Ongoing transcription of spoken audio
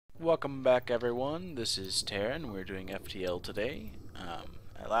Welcome back, everyone. This is Taran. We're doing FTL today.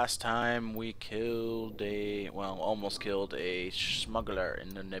 Last time we killed almost killed a smuggler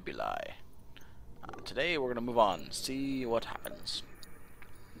in the Nebulae. Today we're gonna move on, see what happens.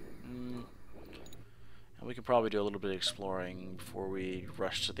 And we can probably do a little bit of exploring before we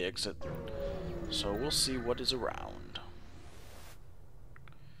rush to the exit. So we'll see what is around.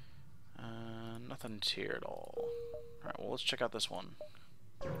 Nothing's here at all. Alright, well let's check out this one.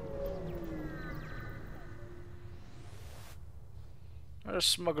 A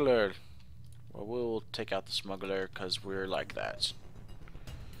smuggler. Well, we'll take out the smuggler because we're like that.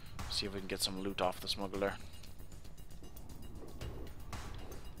 See if we can get some loot off the smuggler.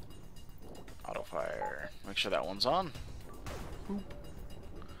 Auto fire. Make sure that one's on.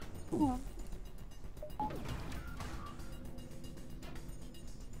 Ooh.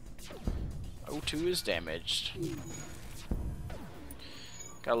 O2 is damaged.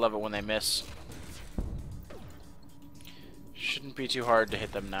 Gotta love it when they miss. Shouldn't be too hard to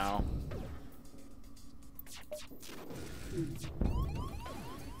hit them now.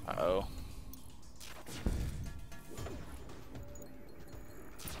 Uh-oh.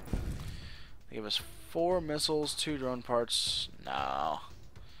 They give us 4 missiles, 2 drone parts. No.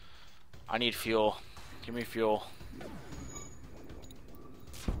 I need fuel. Give me fuel.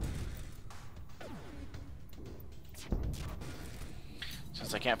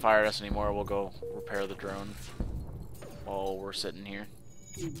 Since I can't fire us anymore, we'll go repair the drone while we're sitting here.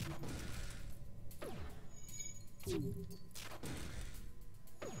 I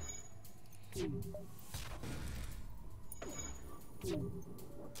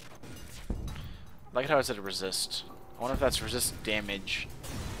like how I said resist. I wonder if that's resist damage.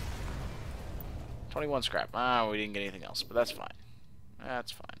 21 scrap. Ah, we didn't get anything else, but that's fine.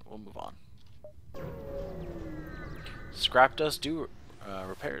 That's fine. We'll move on. Scrap does do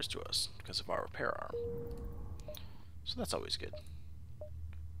repairs to us because of our repair arm. So that's always good.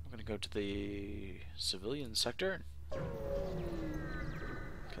 I'm gonna go to the civilian sector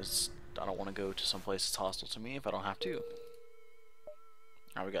because I don't want to go to some place that's hostile to me if I don't have to.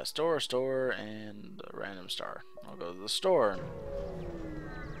 Now we got store, and a random star. I'll go to the store.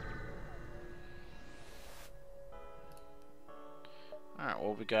 Alright,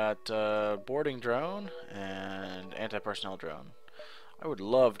 well we got boarding drone and anti-personnel drone. I would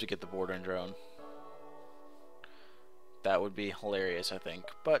love to get the boarding drone. That would be hilarious, I think.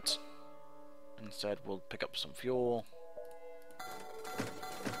 But instead, we'll pick up some fuel,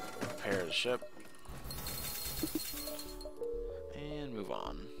 repair the ship, and move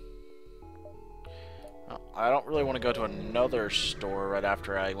on. Well, I don't really want to go to another store right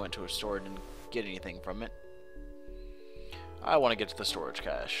after I went to a store and didn't get anything from it. I want to get to the storage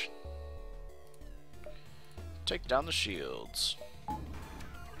cache. Take down the shields.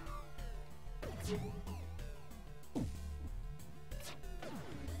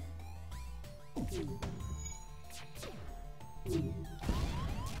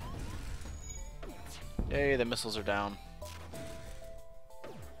 Yay, the missiles are down.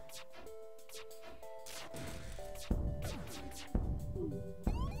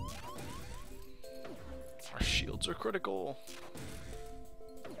 Our shields are critical.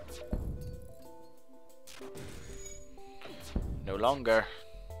 No longer.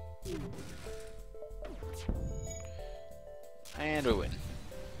 And we win.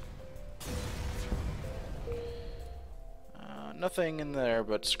 Nothing in there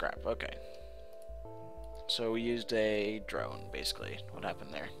but scrap. Okay. So we used a drone, basically. What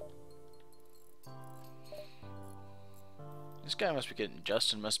happened there? This guy must be getting...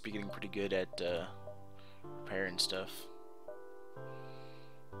 Justin must be getting pretty good at repairing stuff.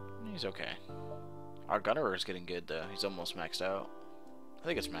 He's okay. Our gunner is getting good, though. He's almost maxed out. I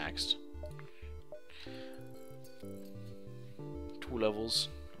think it's maxed. 2 levels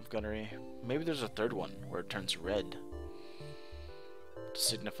of gunnery. Maybe there's a 3rd one where it turns red to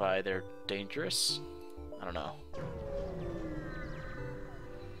signify they're dangerous. I don't know.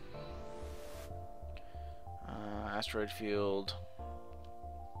 Asteroid field.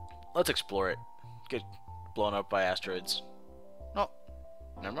 Let's explore it. Get blown up by asteroids. Oh,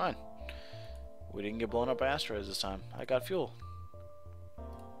 never mind. We didn't get blown up by asteroids this time. I got fuel.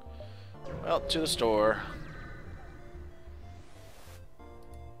 Well, to the store.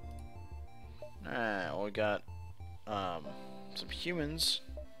 Alright, well, we got some humans.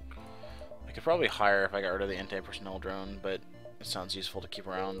 I could probably hire if I got rid of the anti-personnel drone, but it sounds useful to keep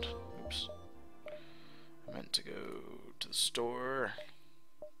around. Oops. I meant to go to the store.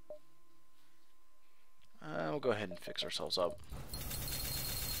 We'll go ahead and fix ourselves up.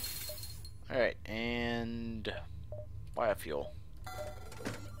 Alright, and biofuel.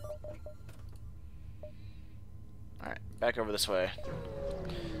 Alright, back over this way.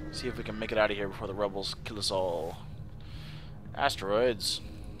 See if we can make it out of here before the rebels kill us all. Asteroids.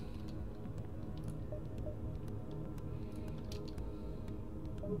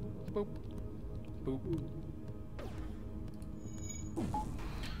 Boop. Boop.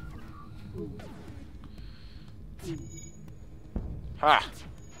 Ha!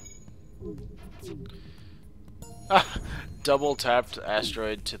 Ah, double tapped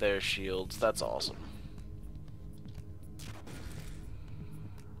asteroid to their shields. That's awesome.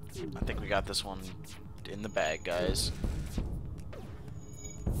 I think we got this one in the bag, guys.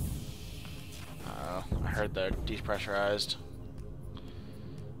 I heard they're depressurized.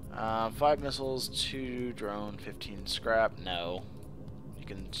 5 missiles, 2 drone, 15 scrap. No. You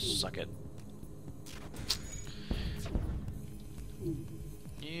can suck it.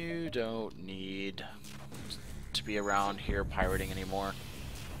 You don't need to be around here pirating anymore.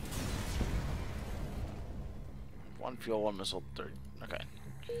 1 fuel, 1 missile, 30. Okay.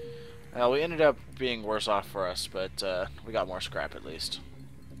 Well, we ended up being worse off for us, but we got more scrap at least.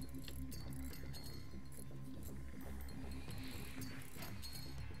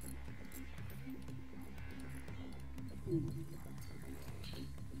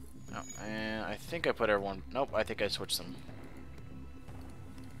 Oh, and I think I put everyone... Nope, I think I switched them.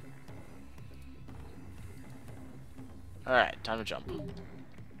 Alright, time to jump.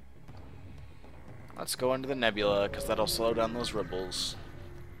 Let's go into the Nebula, because that'll slow down those rebels.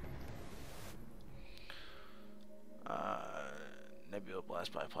 Nebula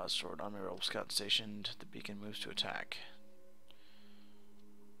blast by blast sword. Army rebel scout stationed. The beacon moves to attack.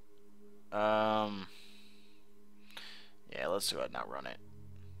 Yeah, let's go ahead and outrun it.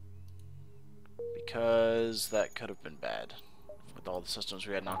 Because that could have been bad with all the systems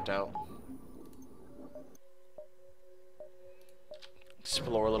we had knocked out.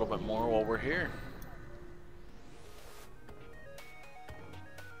 Explore a little bit more while we're here.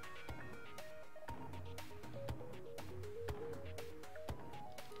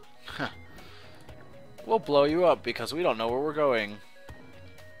 Huh. We'll blow you up because we don't know where we're going.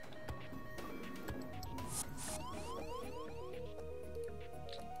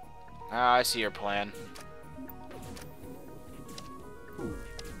 Ah, I see your plan.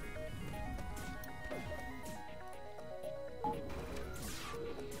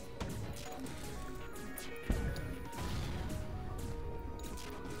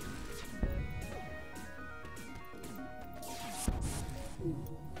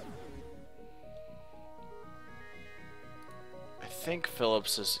 I think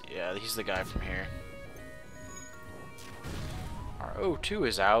Phillips is... yeah, he's the guy from here. Our O2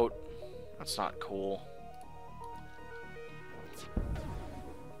 is out. That's not cool.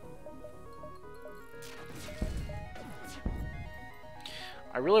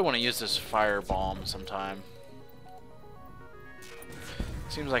 I really want to use this fire bomb sometime.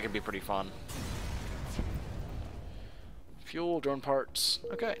 Seems like it'd be pretty fun. Fuel, drone parts.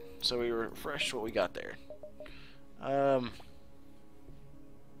 Okay, so we refreshed what we got there.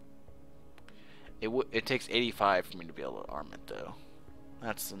 It takes 85 for me to be able to arm it, though.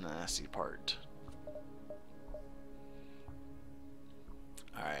 That's the nasty part.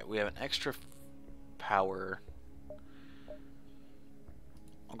 Alright, we have an extra power.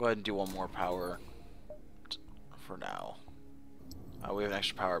 I'll go ahead and do one more power for now. We have an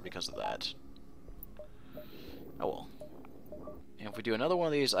extra power because of that. Oh well. And if we do another one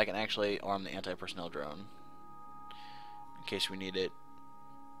of these, I can actually arm the anti-personnel drone. In case we need it.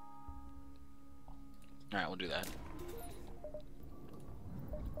 Alright, we'll do that.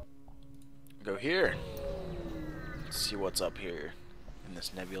 Go here. Let's see what's up here in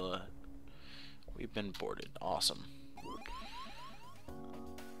this nebula. We've been boarded. Awesome.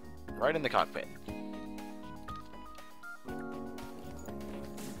 Right in the cockpit.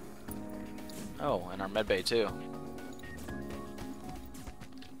 Oh, and our medbay too.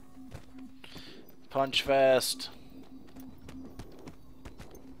 Punch fast.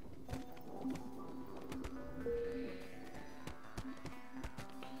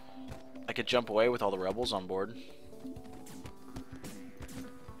 I could jump away with all the rebels on board.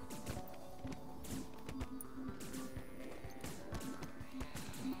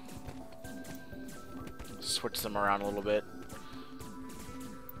 Switch them around a little bit.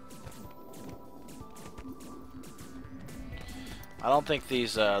 I don't think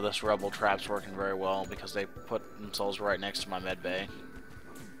these this rebel trap's working very well because they put themselves right next to my med bay.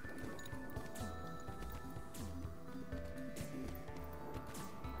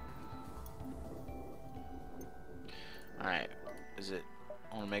 Alright, is it...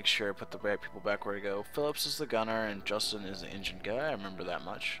 I want to make sure I put the right people back where to go. Phillips is the gunner and Justin is the engine guy. I remember that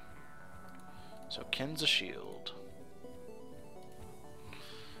much. So Ken's a shield.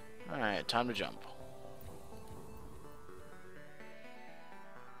 Alright, time to jump.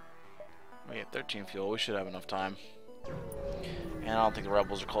 We get 13 fuel, we should have enough time. And I don't think the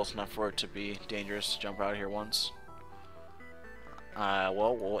rebels are close enough for it to be dangerous to jump out here once.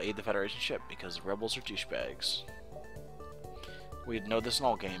 Well, we'll aid the Federation ship because the rebels are douchebags. We know this in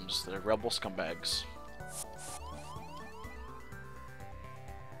all games, they're rebel scumbags.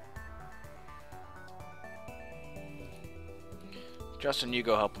 Justin, you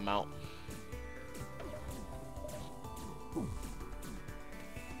go help him out.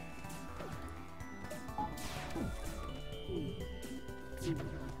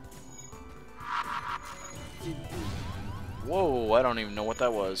 Whoa, I don't even know what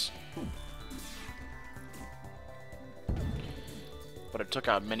that was. But it took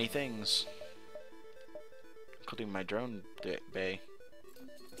out many things, including my drone bay.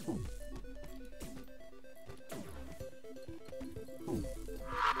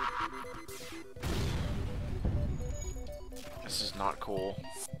 This is not cool.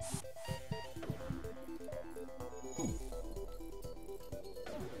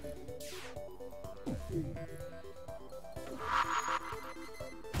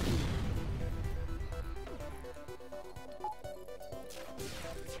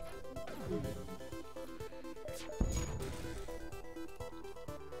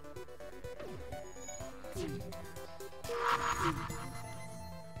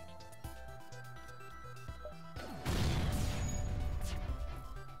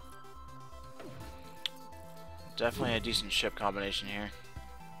 Definitely a decent ship combination here.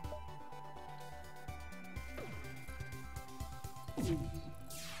 And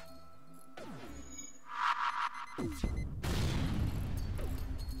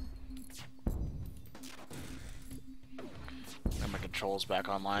my controls back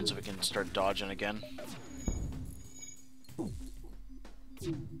online so we can start dodging again.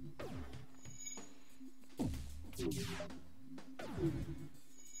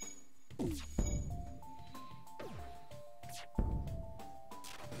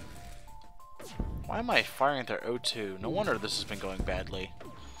 Why am I firing at their O2? No wonder this has been going badly.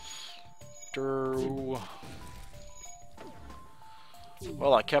 Well,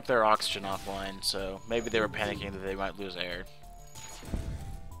 I kept their oxygen offline, so maybe they were panicking that they might lose air.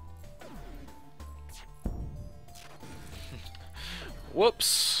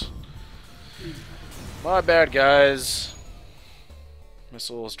 Whoops! My bad, guys.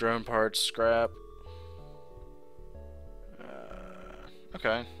 Missiles, drone parts, scrap.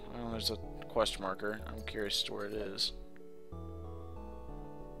 Okay, well, there's a quest marker. I'm curious to where it is.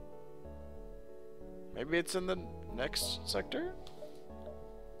 Maybe it's in the next sector?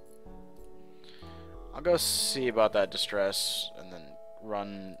 I'll go see about that distress and then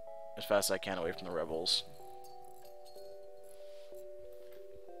run as fast as I can away from the rebels.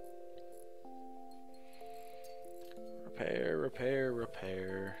 Repair, repair,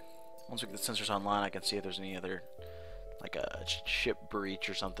 repair. Once we get the sensors online, I can see if there's any other, like a ship breach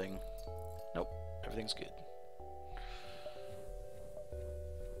or something. Nope, everything's good.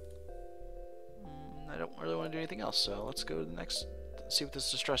 I don't really want to do anything else, so let's go to the next, see what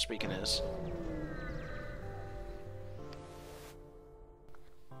this distress beacon is.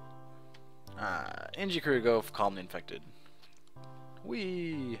 Engi crew go calm the infected.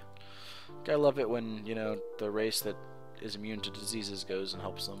 Whee! Gotta love it when, you know, the race that is immune to diseases goes and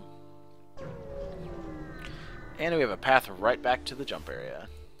helps them. And we have a path right back to the jump area.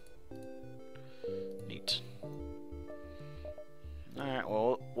 Neat. Alright,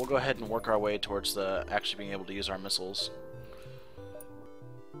 well, we'll go ahead and work our way towards the actually being able to use our missiles.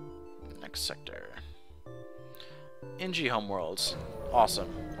 Next sector. Engi homeworlds. Awesome.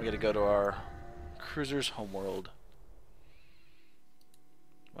 We gotta go to our cruiser's homeworld.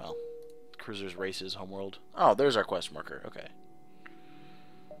 Well, cruiser's race's homeworld. Oh, there's our quest marker. Okay.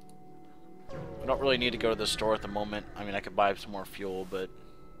 I don't really need to go to the store at the moment. I mean, I could buy some more fuel, but...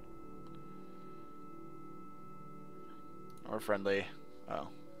 We're friendly. Oh.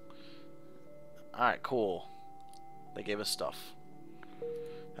 Alright, cool. They gave us stuff.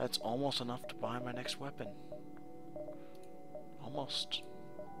 That's almost enough to buy my next weapon. Almost.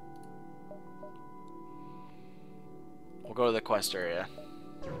 We'll go to the quest area.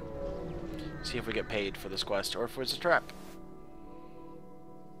 See if we get paid for this quest, or if it's a trap.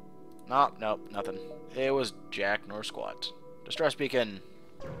 Nope, nope, nothing. It was jack nor squat. Distress beacon.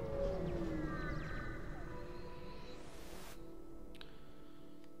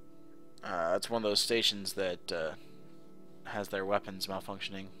 It's one of those stations that has their weapons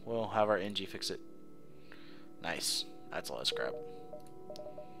malfunctioning. We'll have our Engi fix it. Nice. That's a lot of scrap.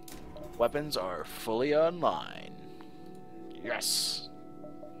 Weapons are fully online. Yes.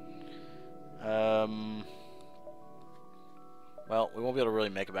 Well, we won't be able to really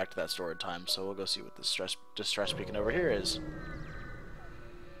make it back to that store in time, so we'll go see what this distress beacon over here is.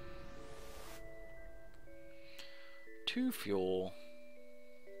 2 fuel.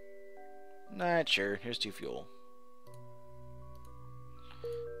 Nah, sure. Here's 2 fuel.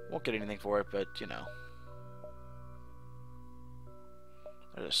 Won't get anything for it, but, you know.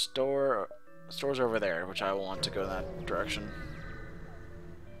 There's a store. The store's over there, which I want to go in that direction.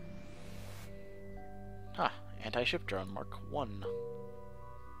 Ah, anti-ship drone Mark 1.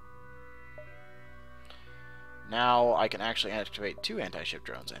 Now I can actually activate 2 anti-ship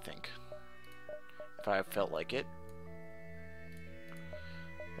drones, I think. If I felt like it.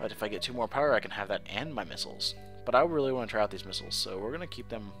 But if I get 2 more power, I can have that and my missiles. But I really want to try out these missiles, so we're going to keep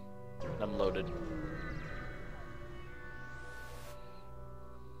them loaded.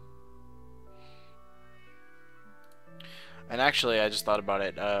 And actually, I just thought about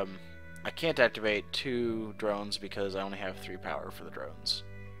it. I can't activate 2 drones because I only have 3 power for the drones.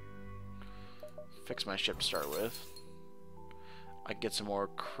 Fix my ship to start with. I can get some more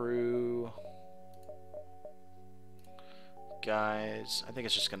crew. Guys, I think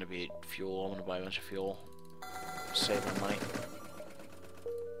it's just going to be fuel. I'm going to buy a bunch of fuel. Save my money.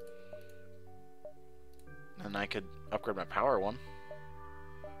 And I could upgrade my power one.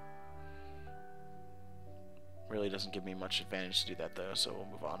 Really doesn't give me much advantage to do that though, so we'll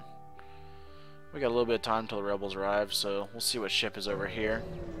move on. We got a little bit of time until the rebels arrive, so we'll see what ship is over here.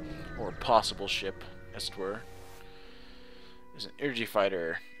 Or a possible ship, as it were. There's an energy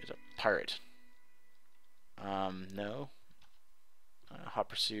fighter. There's a pirate. No. Hot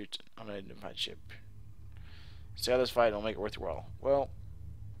pursuit, unidentified ship. See how this fight will make it worth your while. Well,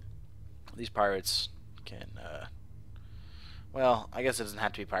 these pirates can, well, I guess it doesn't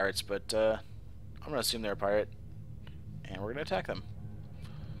have to be pirates, but, I'm going to assume they're a pirate, and we're going to attack them.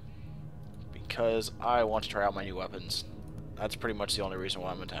 Because I want to try out my new weapons. That's pretty much the only reason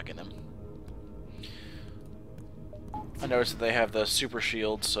why I'm attacking them. I noticed that they have the super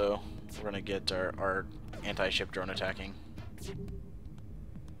shield, so we're going to get our anti-ship drone attacking.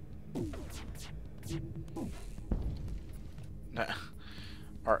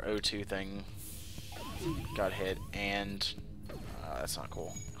 Our O2 thing got hit, and that's not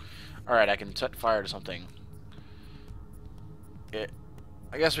cool. Alright, I can set fire to something.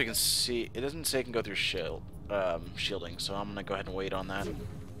 I guess we can see. It doesn't say it can go through shielding, so I'm gonna go ahead and wait on that.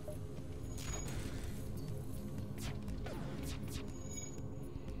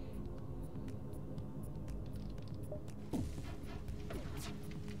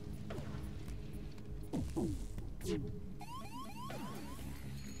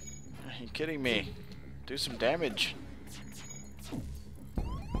 Are you kidding me? Do some damage.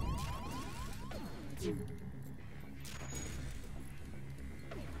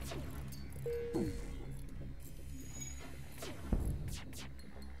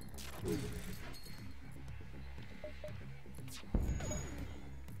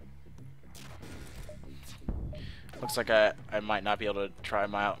 Looks like I might not be able to try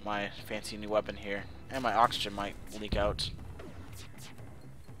out my fancy new weapon here. And my oxygen might leak out.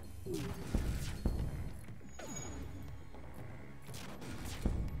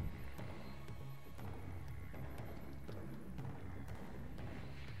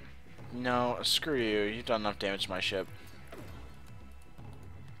 No, screw you. You've done enough damage to my ship.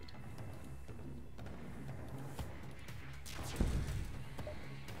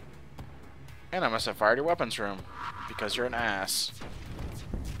 And I must have fired your weapons room, because you're an ass.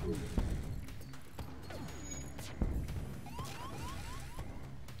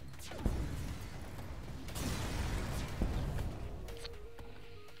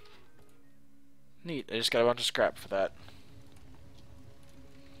 Neat, I just got a bunch of scrap for that.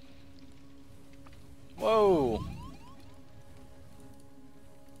 Whoa!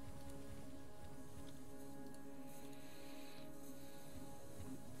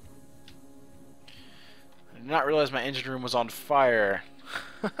 I did not realize my engine room was on fire.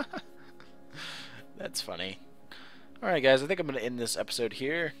 That's funny. Alright guys, I think I'm going to end this episode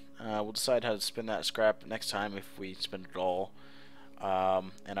here. We'll decide how to spend that scrap next time if we spend it all.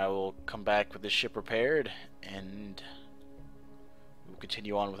 And I will come back with this ship repaired, and we'll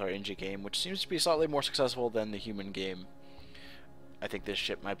continue on with our Engi game, which seems to be slightly more successful than the human game. I think this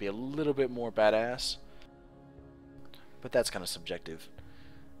ship might be a little bit more badass, but that's kind of subjective.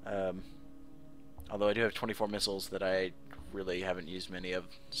 Although I do have 24 missiles that I really haven't used many of,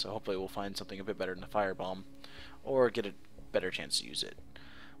 so hopefully we'll find something a bit better than a firebomb, or get a better chance to use it.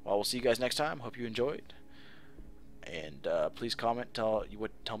 Well, we'll see you guys next time. Hope you enjoyed. And please comment, tell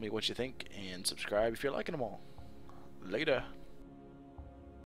me what you think, and subscribe if you're liking them all. Later.